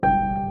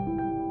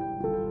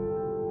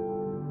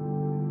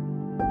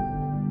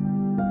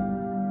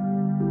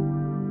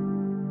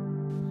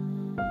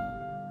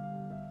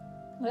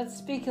let's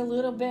speak a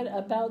little bit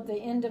about the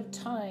end of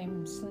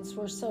time, since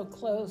we're so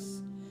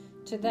close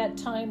to that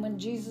time when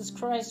Jesus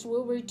Christ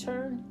will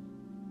return.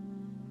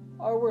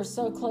 Or we're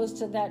so close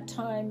to that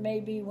time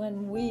maybe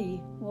when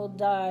we will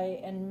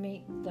die and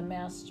meet the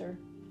Master.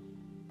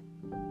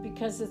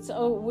 Because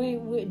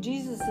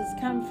Jesus has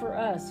come for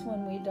us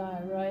when we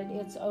die, right?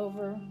 It's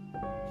over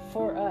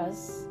for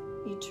us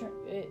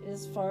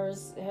as far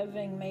as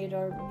having made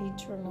our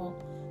eternal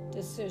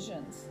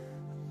decisions.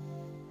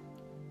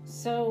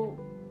 So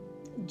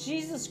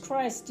Jesus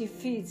Christ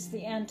defeats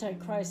the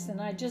Antichrist, and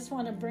I just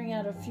want to bring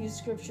out a few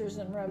scriptures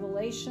in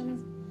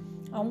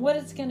Revelation on what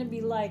it's going to be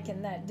like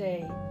in that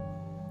day,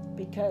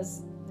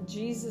 because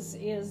Jesus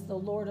is the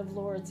Lord of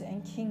Lords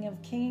and King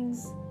of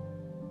Kings.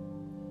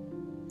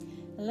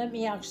 And let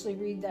me actually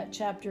read that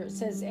chapter. It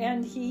says,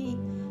 "And he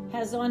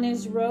has on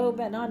his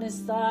robe and on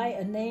his thigh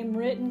a name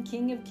written,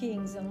 King of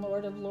Kings and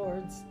Lord of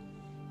Lords."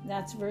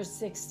 That's verse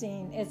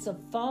 16. It's a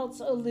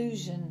false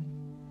illusion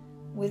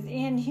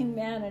within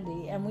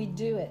humanity, and we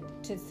do it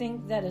to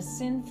think that a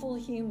sinful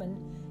human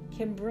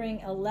can bring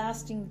a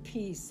lasting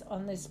peace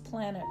on this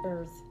planet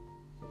Earth.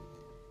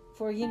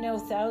 For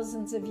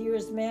thousands of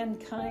years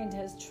mankind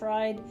has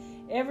tried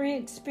every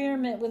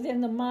experiment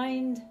within the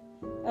mind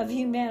of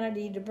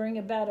humanity to bring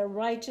about a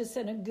righteous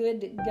and a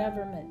good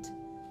government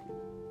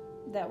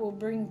that will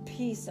bring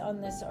peace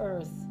on this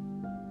earth.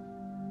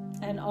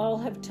 And all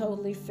have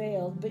totally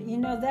failed. But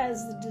that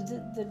is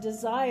the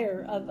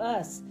desire of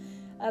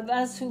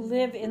us who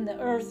live in the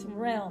earth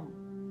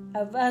realm,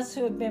 of us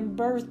who have been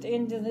birthed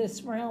into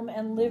this realm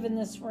and live in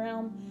this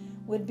realm,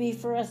 would be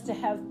for us to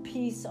have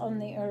peace on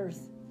the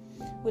earth,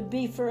 would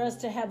be for us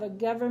to have a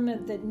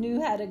government that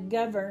knew how to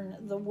govern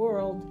the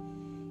world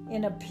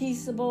in a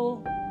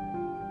peaceable,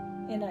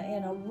 in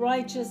a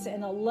righteous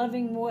and a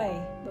loving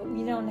way. But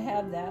we don't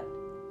have that.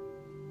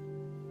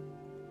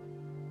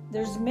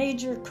 There's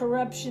major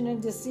corruption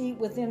and deceit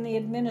within the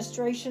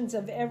administrations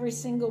of every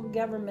single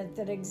government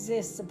that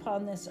exists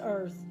upon this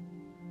earth.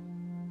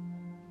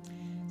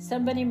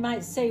 Somebody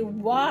might say,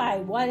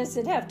 why? Why does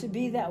it have to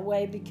be that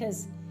way?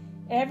 Because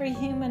every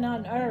human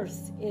on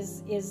earth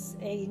is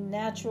a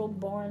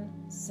natural-born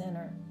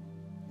sinner.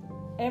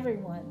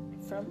 Everyone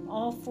from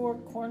all four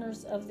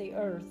corners of the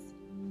earth.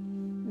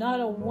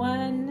 Not a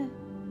one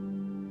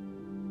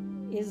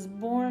is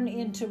born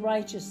into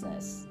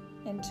righteousness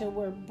until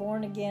we're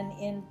born again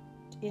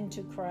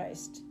into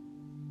Christ.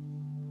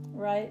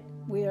 Right?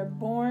 We are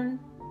born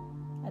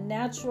a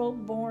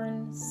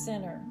natural-born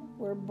sinner.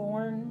 We're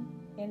born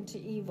into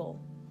evil.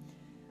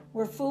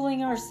 We're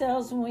fooling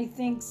ourselves when we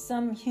think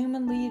some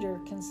human leader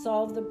can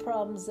solve the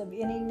problems of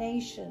any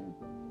nation,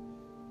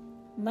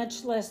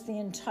 much less the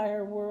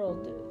entire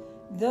world.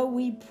 Though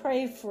we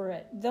pray for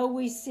it, though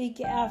we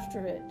seek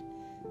after it,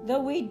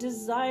 though we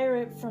desire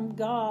it from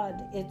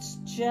God, it's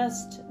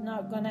just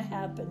not going to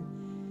happen.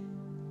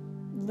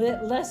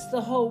 Lest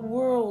the whole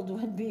world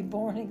would be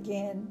born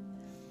again.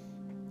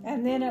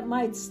 And then it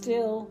might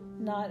still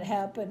not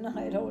happen.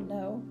 I don't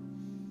know.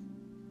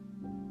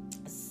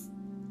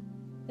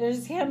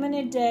 There's coming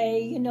a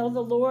day, the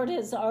Lord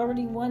has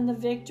already won the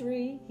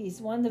victory.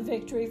 He's won the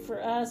victory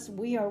for us.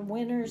 We are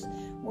winners.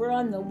 We're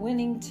on the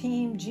winning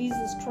team.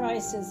 Jesus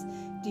Christ has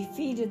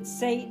defeated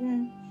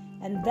Satan.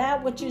 And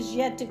that which is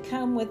yet to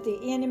come with the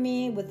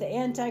enemy, with the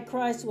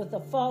Antichrist, with the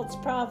false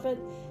prophet,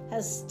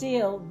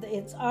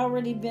 it's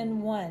already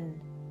been won.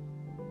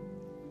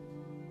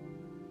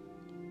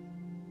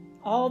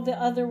 All the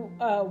other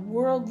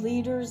world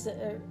leaders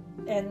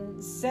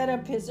and set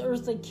up his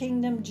earthly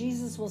kingdom.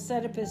 Jesus will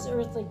set up his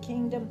earthly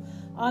kingdom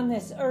on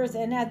this earth.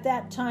 And at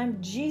that time,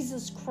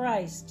 Jesus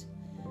Christ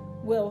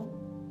will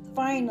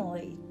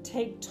finally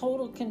take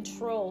total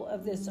control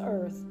of this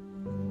earth.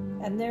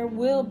 And there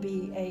will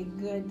be a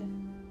good,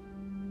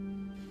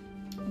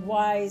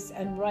 wise,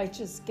 and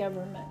righteous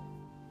government.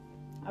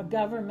 A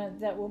government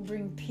that will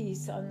bring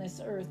peace on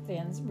this earth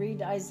then.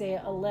 Read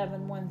Isaiah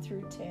 11, 1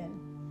 through 10.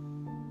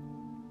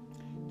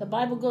 The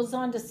Bible goes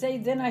on to say,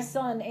 "Then I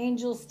saw an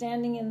angel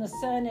standing in the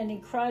sun, and he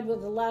cried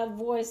with a loud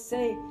voice,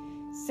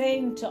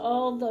 saying to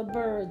all the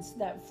birds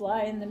that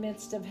fly in the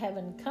midst of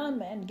heaven,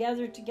 'Come and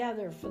gather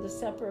together for the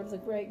supper of the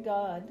great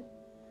God.'"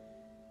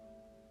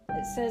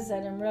 It says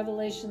that in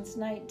Revelations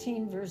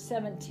 19, verse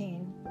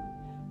 17.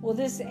 Well,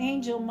 this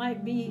angel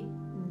might be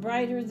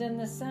brighter than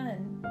the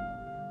sun.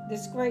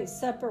 This great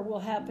supper will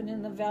happen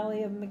in the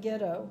valley of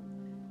Megiddo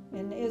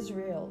in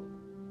Israel.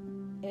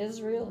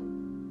 Israel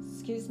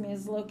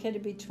is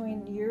located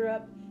between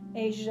Europe,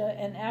 Asia,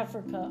 and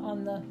Africa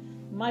on the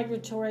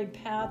migratory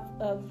path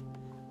of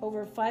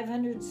over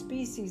 500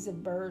 species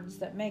of birds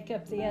that make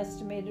up the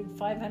estimated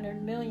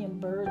 500 million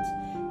birds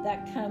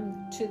that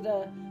come to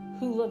the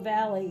Hula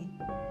Valley,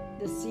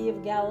 the Sea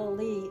of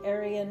Galilee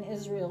area in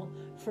Israel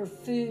for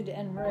food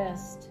and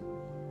rest.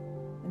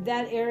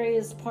 That area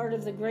is part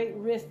of the Great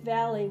Rift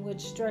Valley,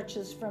 which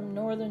stretches from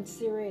northern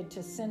Syria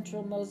to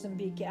central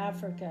Mozambique,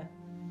 Africa.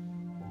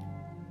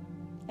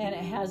 And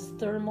it has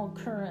thermal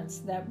currents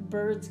that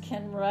birds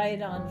can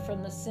ride on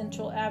from the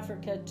Central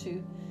Africa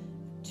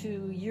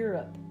to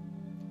Europe.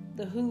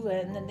 the hula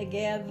and the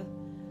Negev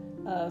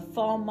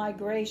fall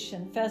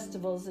migration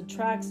festivals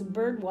attracts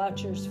bird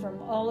watchers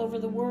from all over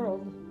the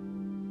world.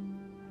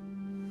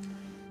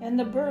 And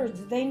the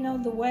birds, they know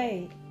the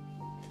way.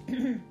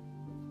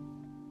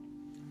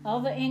 All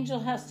the angel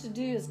has to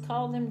do is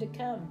call them to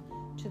come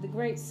to the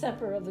great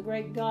supper of the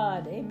great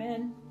God.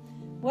 Amen.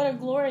 What a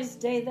glorious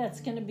day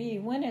that's going to be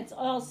when it's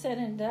all said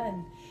and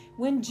done.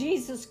 When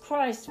Jesus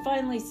Christ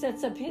finally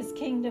sets up his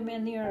kingdom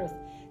in the earth.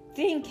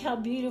 Think how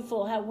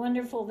beautiful, how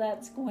wonderful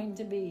that's going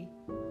to be.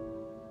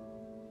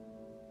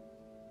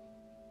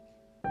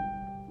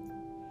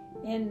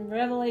 In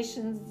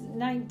Revelation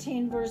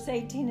 19, verse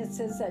 18, it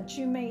says that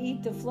you may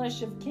eat the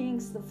flesh of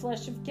kings, the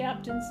flesh of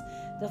captains,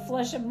 the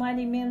flesh of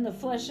mighty men, the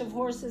flesh of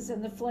horses,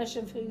 and the flesh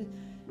of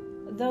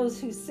those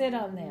who sit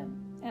on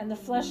them, and the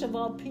flesh of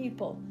all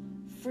people,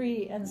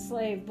 free and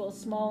slave, both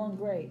small and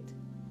great.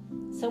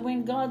 So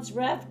when God's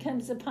wrath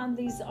comes upon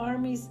these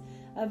armies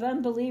of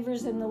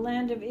unbelievers in the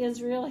land of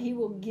Israel, he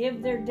will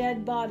give their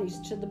dead bodies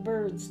to the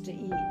birds to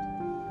eat.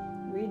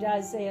 Read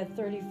Isaiah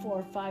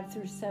 34, 5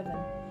 through 7.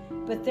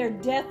 But their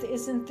death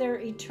isn't their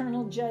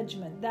eternal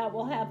judgment. That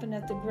will happen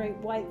at the great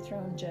white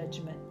throne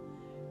judgment.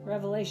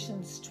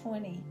 Revelations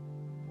 20.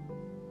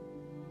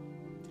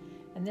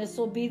 And this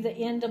will be the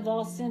end of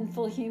all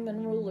sinful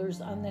human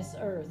rulers on this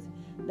earth.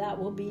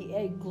 That will be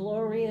a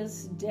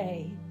glorious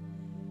day.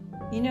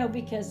 You know,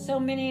 because so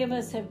many of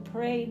us have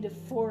prayed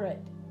for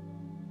it.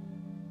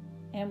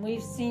 And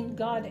we've seen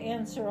God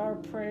answer our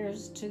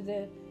prayers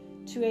to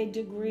a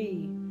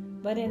degree.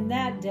 But in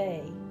that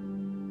day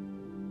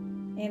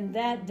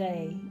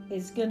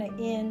is going to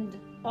end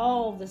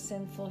all the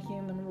sinful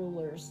human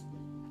rulers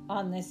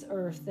on this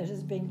earth that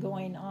has been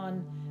going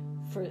on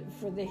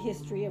for the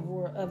history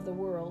of the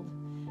world.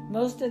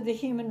 Most of the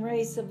human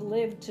race have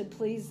lived to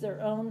please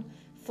their own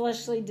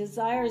fleshly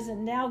desires,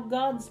 and now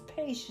God's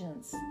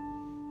patience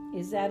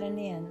is at an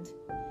end.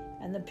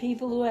 And the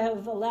people who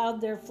have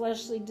allowed their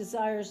fleshly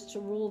desires to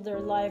rule their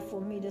life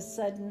will meet a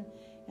sudden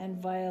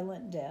and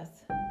violent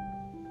death.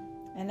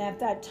 And at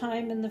that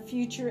time in the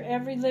future,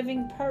 every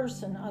living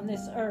person on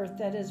this earth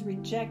that has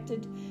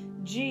rejected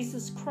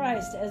Jesus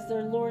Christ as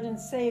their Lord and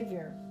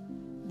Savior,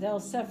 they'll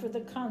suffer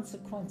the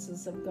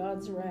consequences of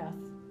God's wrath.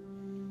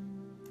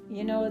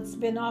 You know, it's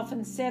been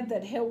often said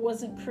that hell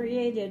wasn't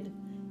created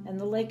and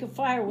the lake of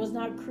fire was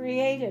not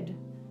created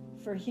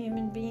for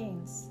human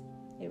beings.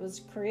 It was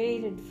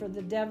created for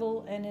the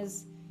devil and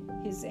his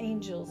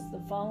angels,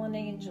 the fallen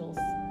angels.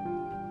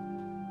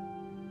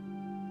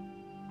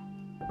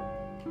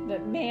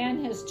 But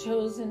man has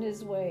chosen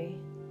his way.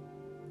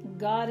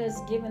 God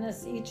has given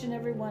us, each and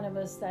every one of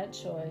us, that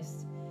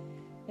choice.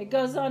 It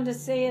goes on to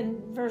say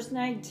in verse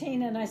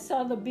 19, and I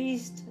saw the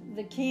beast,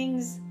 the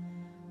kings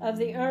of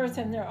the earth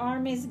and their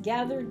armies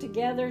gathered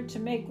together to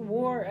make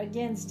war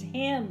against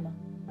him.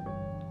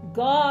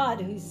 God,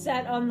 who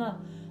sat on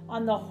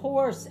the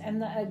horse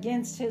and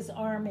against his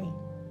army.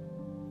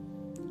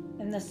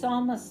 And the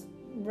psalmist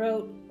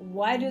wrote,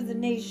 why do the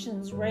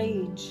nations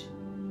rage?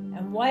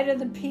 And why do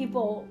the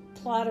people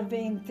plot a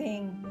vain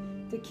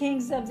thing? The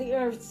kings of the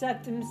earth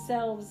set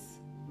themselves,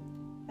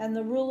 and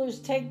the rulers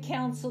take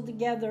counsel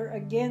together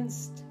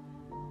against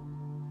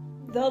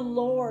the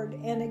Lord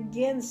and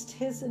against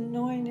his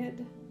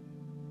anointed,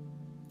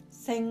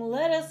 saying,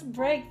 let us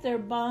break their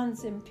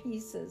bonds in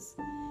pieces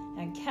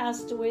and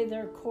cast away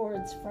their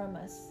cords from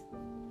us.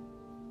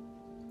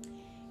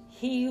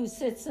 He who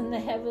sits in the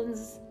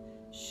heavens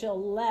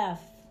shall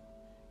laugh.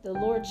 The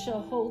Lord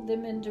shall hold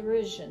them in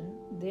derision.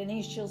 Then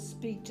he shall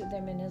speak to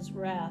them in his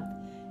wrath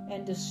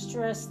and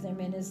distress them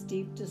in his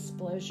deep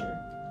displeasure.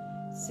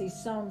 See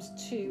Psalms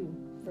 2,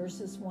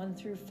 verses 1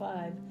 through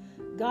 5.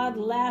 God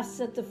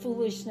laughs at the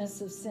foolishness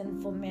of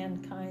sinful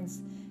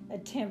mankind's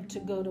attempt to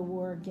go to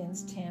war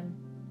against him.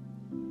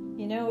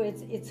 You know,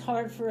 it's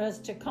hard for us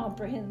to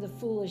comprehend the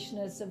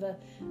foolishness of a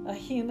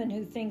human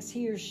who thinks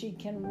he or she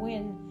can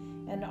win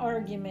an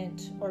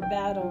argument or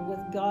battle with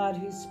God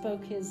who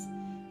spoke his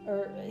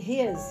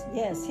universe,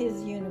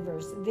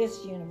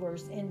 this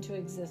universe, into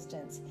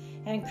existence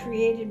and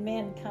created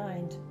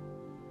mankind.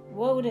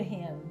 Woe to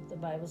him, the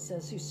Bible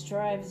says, who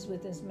strives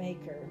with his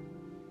maker.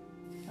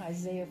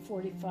 Isaiah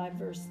 45,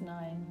 verse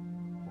 9.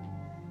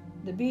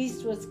 The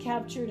beast was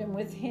captured, and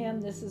with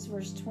him, this is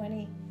verse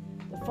 20,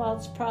 the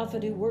false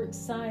prophet who worked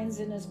signs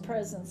in his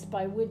presence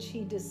by which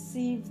he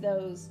deceived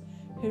those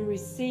who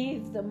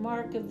received the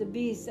mark of the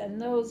beast and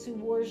those who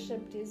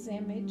worshipped his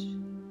image.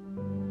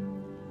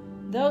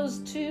 Those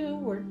two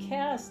were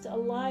cast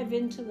alive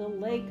into the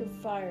lake of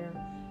fire,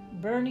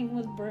 burning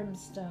with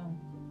brimstone.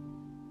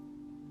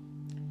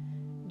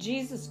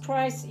 Jesus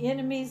Christ's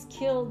enemies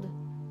killed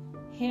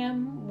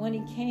him when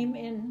he came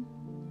in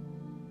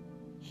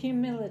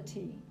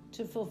humility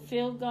to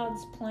fulfill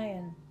God's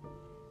plan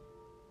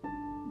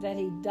that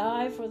he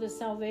die for the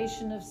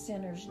salvation of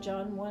sinners.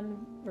 John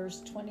 1,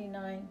 verse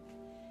 29.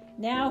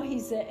 Now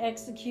he's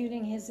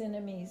executing his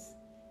enemies.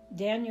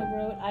 Daniel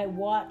wrote, I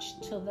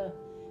watched till the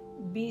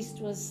beast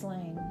was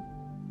slain.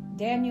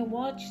 Daniel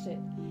watched it,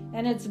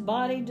 and its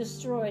body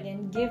destroyed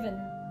and given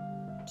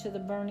to the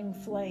burning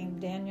flame,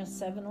 Daniel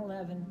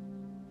 7:11.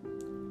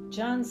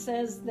 John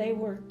says they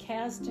were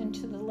cast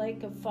into the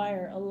lake of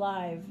fire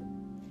alive.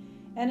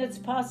 And it's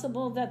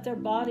possible that their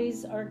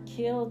bodies are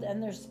killed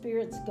and their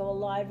spirits go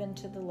alive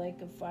into the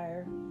lake of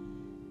fire.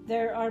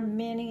 There are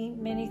many,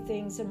 many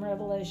things in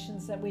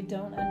Revelations that we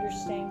don't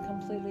understand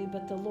completely,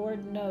 but the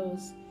Lord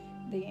knows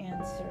the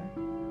answer.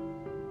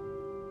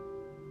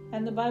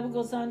 And the Bible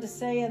goes on to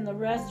say, and the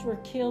rest were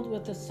killed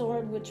with the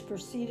sword which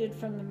proceeded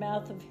from the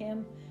mouth of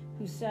him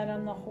who sat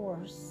on the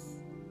horse.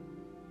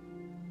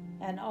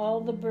 And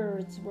all the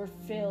birds were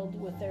filled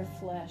with their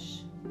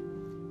flesh.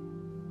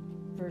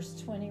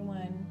 Verse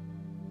 21.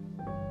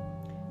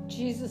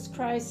 Jesus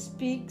Christ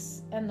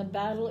speaks and the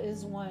battle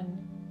is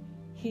won.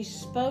 He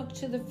spoke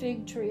to the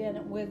fig tree and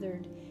it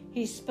withered.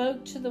 He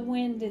spoke to the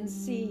wind and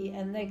sea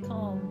and they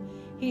calmed.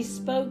 He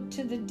spoke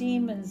to the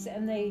demons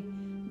and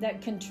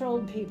that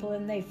controlled people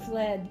and they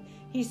fled.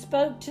 He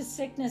spoke to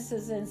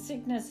sicknesses and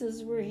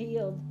sicknesses were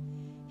healed.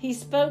 He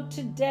spoke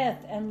to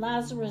death and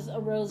Lazarus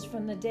arose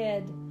from the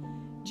dead.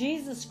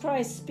 Jesus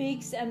Christ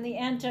speaks and the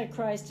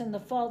Antichrist and the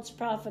false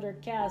prophet are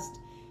cast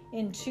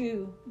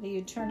into the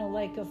eternal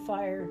lake of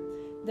fire.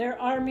 Their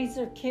armies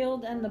are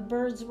killed and the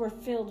birds were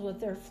filled with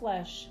their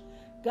flesh.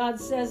 God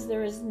says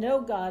there is no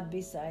God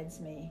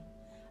besides me.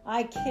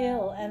 I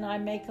kill and I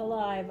make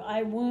alive.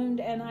 I wound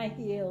and I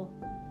heal.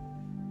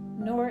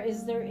 Nor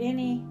is there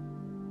any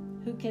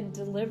who can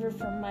deliver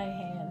from my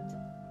hand.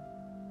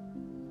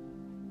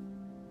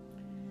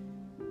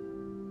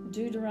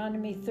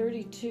 Deuteronomy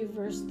 32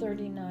 verse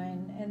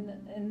 39.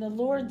 And the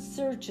Lord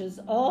searches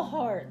all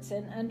hearts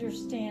and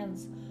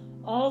understands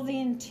all the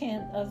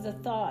intent of the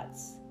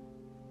thoughts.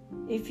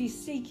 If you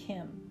seek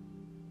him,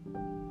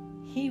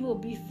 he will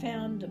be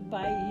found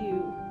by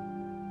you.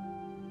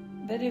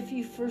 But if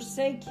you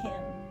forsake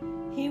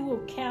him, he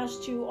will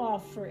cast you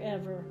off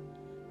forever.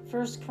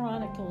 1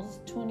 Chronicles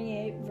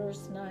 28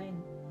 verse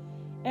 9.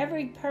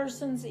 Every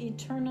person's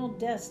eternal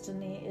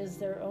destiny is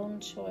their own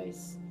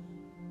choice.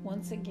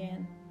 Once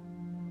again,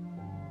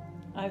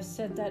 I've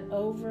said that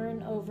over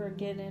and over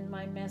again in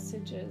my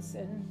messages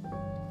and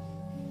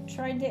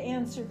tried to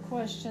answer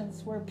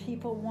questions where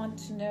people want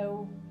to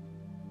know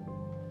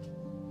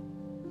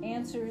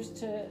answers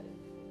to,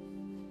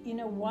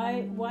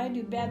 why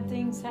do bad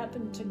things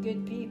happen to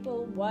good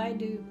people? Why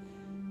do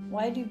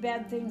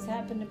bad things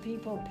happen to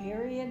people,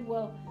 period?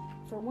 Well,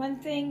 for one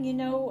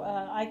thing,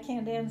 I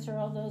can't answer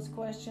all those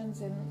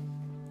questions in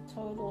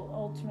total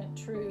ultimate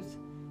truth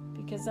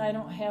because I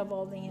don't have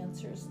all the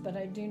answers, but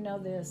I do know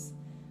this.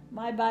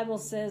 My Bible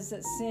says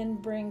that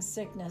sin brings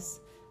sickness.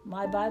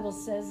 My Bible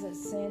says that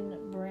sin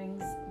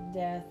brings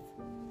death.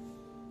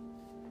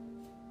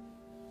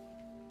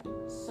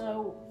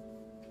 So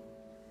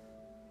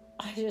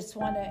I just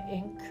want to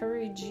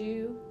encourage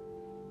you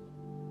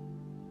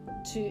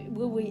to,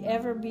 will we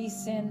ever be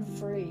sin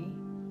free?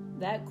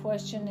 That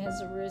question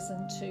has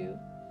arisen too.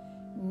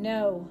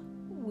 No,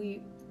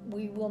 we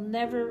will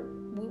never,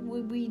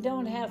 we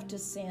don't have to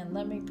sin.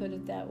 Let me put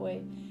it that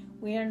way.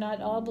 We are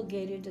not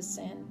obligated to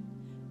sin.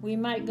 We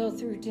might go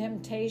through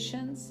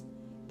temptations,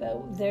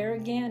 but there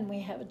again, we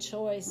have a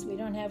choice. We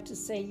don't have to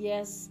say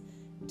yes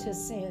to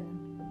sin.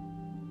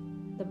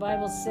 The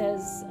Bible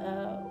says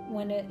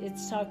when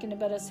it's talking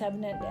about us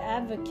having an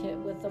advocate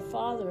with the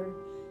Father,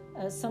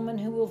 someone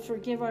who will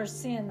forgive our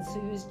sins,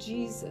 who is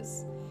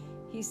Jesus.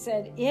 He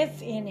said,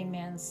 if any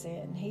man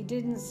sin. He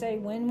didn't say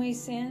when we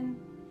sin.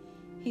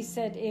 He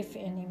said, if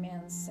any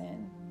man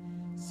sin.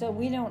 So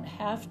we don't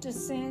have to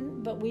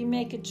sin, but we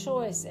make a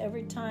choice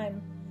every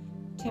time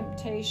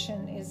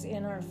temptation is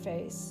in our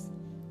face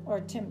or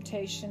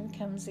temptation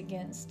comes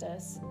against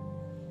us.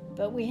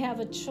 But we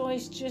have a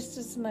choice just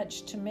as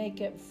much to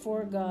make it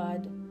for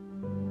God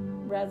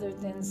rather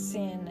than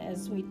sin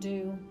as we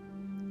do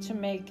to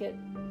make it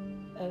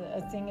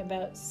a thing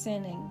about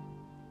sinning.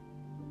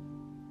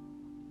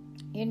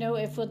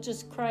 If we'll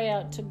just cry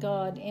out to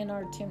God in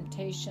our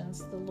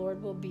temptations, the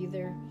Lord will be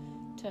there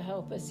to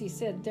help us. He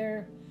said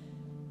there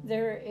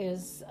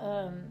is,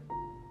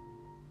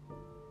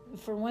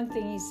 for one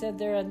thing, he said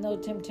there is no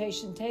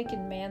temptation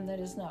taken man that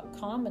is not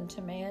common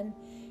to man.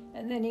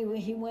 And then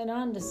he went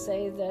on to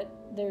say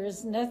that there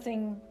is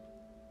nothing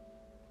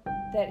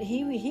that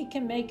he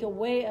can make a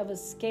way of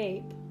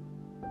escape.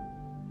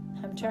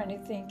 I'm trying to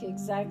think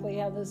exactly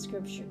how the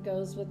scripture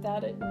goes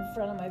without it in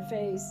front of my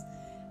face.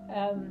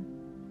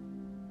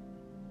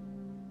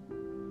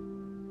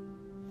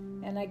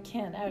 And I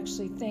can't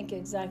actually think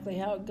exactly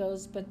how it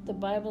goes, but the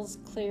Bible's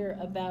clear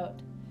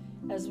about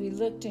as we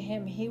look to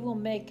him, he will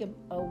make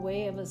a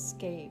way of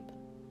escape.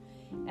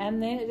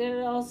 And then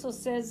it also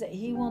says that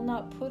he will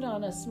not put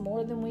on us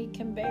more than we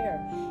can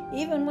bear.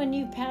 Even when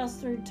you pass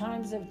through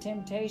times of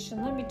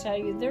temptation, let me tell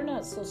you, they're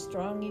not so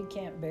strong you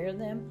can't bear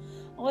them.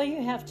 All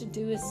you have to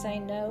do is say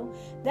no.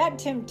 That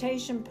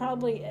temptation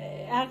probably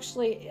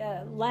actually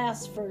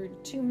lasts for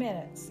 2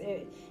 minutes,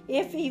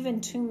 if even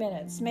 2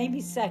 minutes,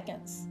 maybe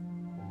seconds.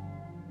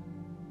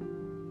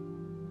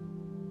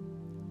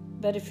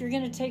 But if you're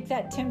going to take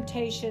that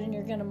temptation and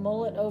you're going to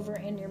mull it over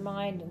in your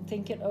mind and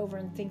think it over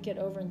and think it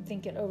over and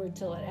think it over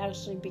until it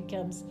actually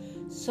becomes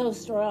so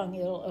strong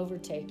it'll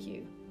overtake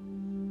you.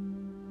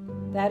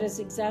 That is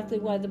exactly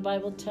why the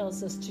Bible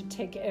tells us to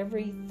take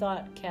every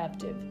thought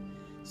captive.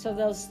 So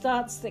those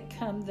thoughts that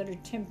come that are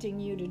tempting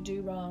you to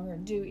do wrong or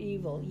do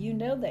evil, you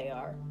know they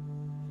are.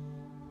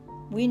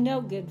 We know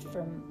good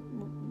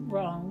from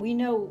wrong. We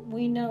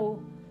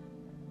know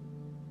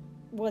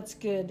what's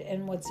good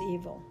and what's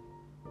evil.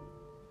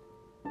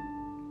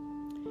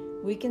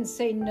 We can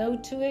say no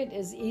to it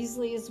as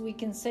easily as we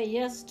can say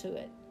yes to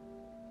it.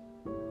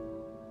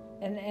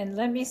 And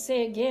let me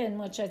say again,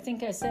 which I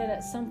think I said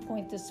at some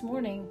point this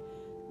morning,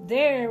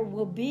 there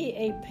will be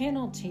a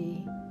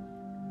penalty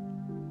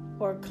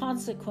or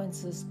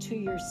consequences to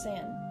your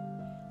sin.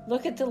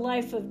 Look at the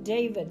life of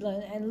David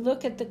and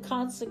look at the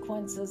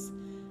consequences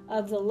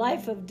of the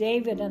life of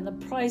David and the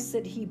price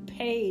that he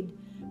paid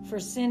for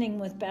sinning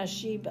with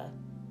Bathsheba.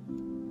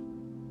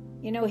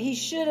 You know,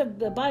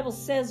 the Bible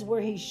says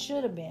where he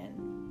should have been.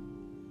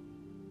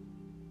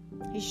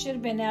 He should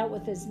have been out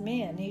with his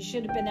men. He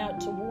should have been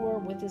out to war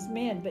with his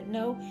men. But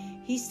no,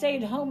 he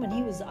stayed home and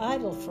he was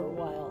idle for a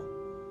while.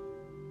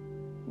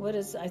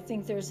 I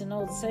think there's an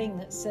old saying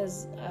that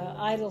says,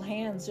 idle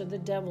hands are the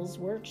devil's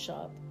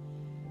workshop.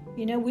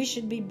 You know, we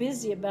should be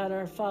busy about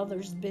our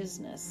Father's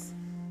business.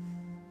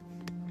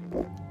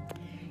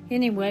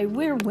 Anyway,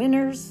 we're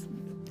winners.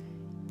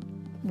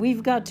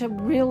 We've got to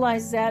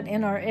realize that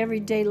in our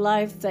everyday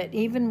life, that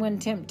even when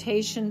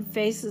temptation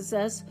faces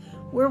us,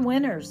 we're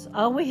winners.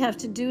 All we have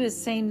to do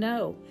is say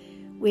no.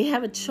 We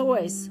have a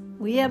choice.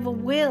 We have a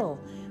will.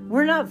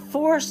 We're not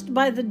forced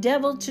by the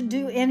devil to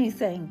do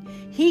anything.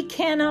 He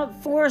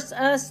cannot force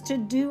us to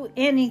do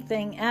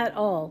anything at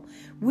all.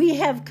 We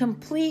have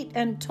complete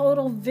and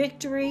total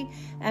victory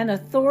and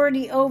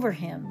authority over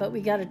him, but we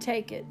got to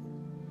take it.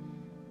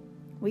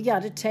 We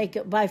got to take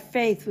it by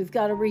faith. We've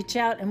got to reach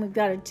out and we've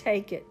got to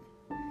take it.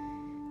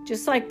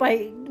 Just like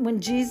when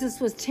Jesus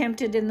was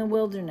tempted in the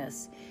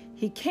wilderness,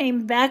 he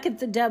came back at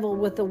the devil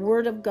with the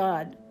word of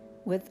God,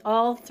 with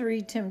all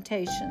three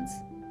temptations.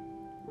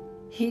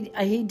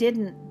 He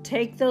didn't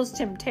take those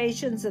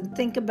temptations and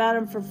think about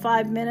them for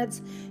 5 minutes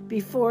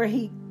before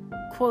he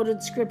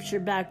quoted scripture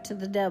back to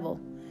the devil.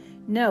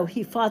 No,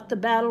 he fought the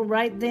battle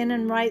right then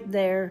and right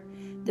there.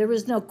 There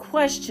was no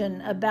question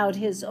about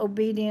his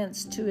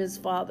obedience to his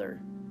Father.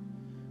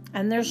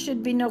 And there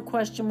should be no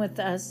question with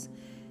us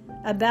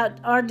about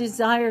our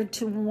desire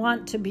to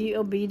want to be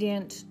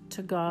obedient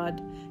to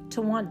God,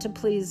 to want to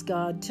please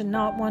God, to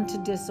not want to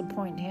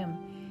disappoint him.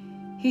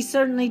 He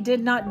certainly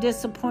did not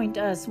disappoint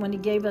us when he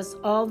gave us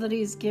all that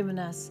he's given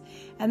us.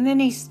 And then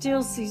he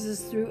still sees us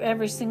through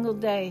every single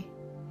day,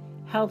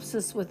 helps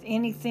us with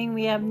anything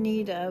we have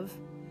need of.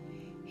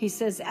 He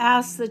says,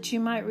 ask that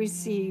you might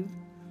receive.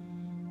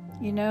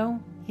 You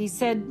know, he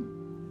said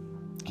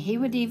he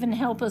would even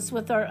help us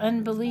with our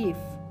unbelief.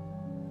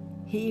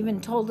 He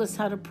even told us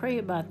how to pray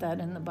about that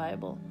in the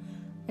Bible.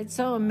 It's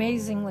so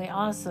amazingly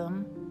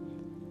awesome.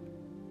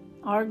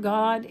 Our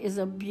God is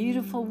a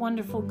beautiful,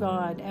 wonderful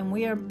God, and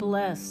we are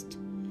blessed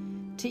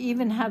to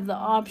even have the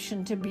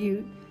option to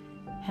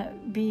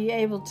be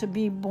able to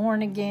be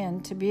born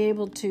again, to be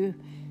able to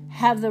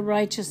have the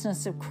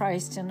righteousness of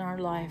Christ in our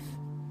life.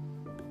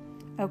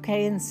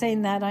 Okay, in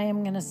saying that, I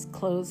am going to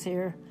close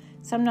here.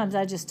 Sometimes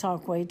I just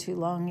talk way too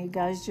long. You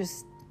guys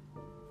just,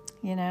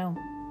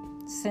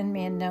 send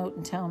me a note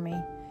and tell me,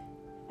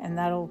 and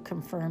that'll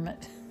confirm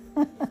it.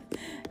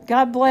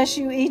 God bless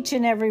you, each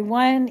and every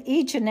one,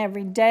 each and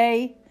every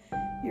day.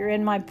 You're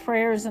in my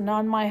prayers and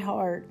on my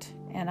heart,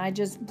 and I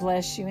just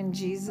bless you in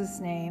Jesus'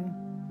 name.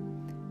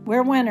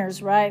 We're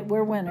winners, right?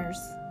 We're winners.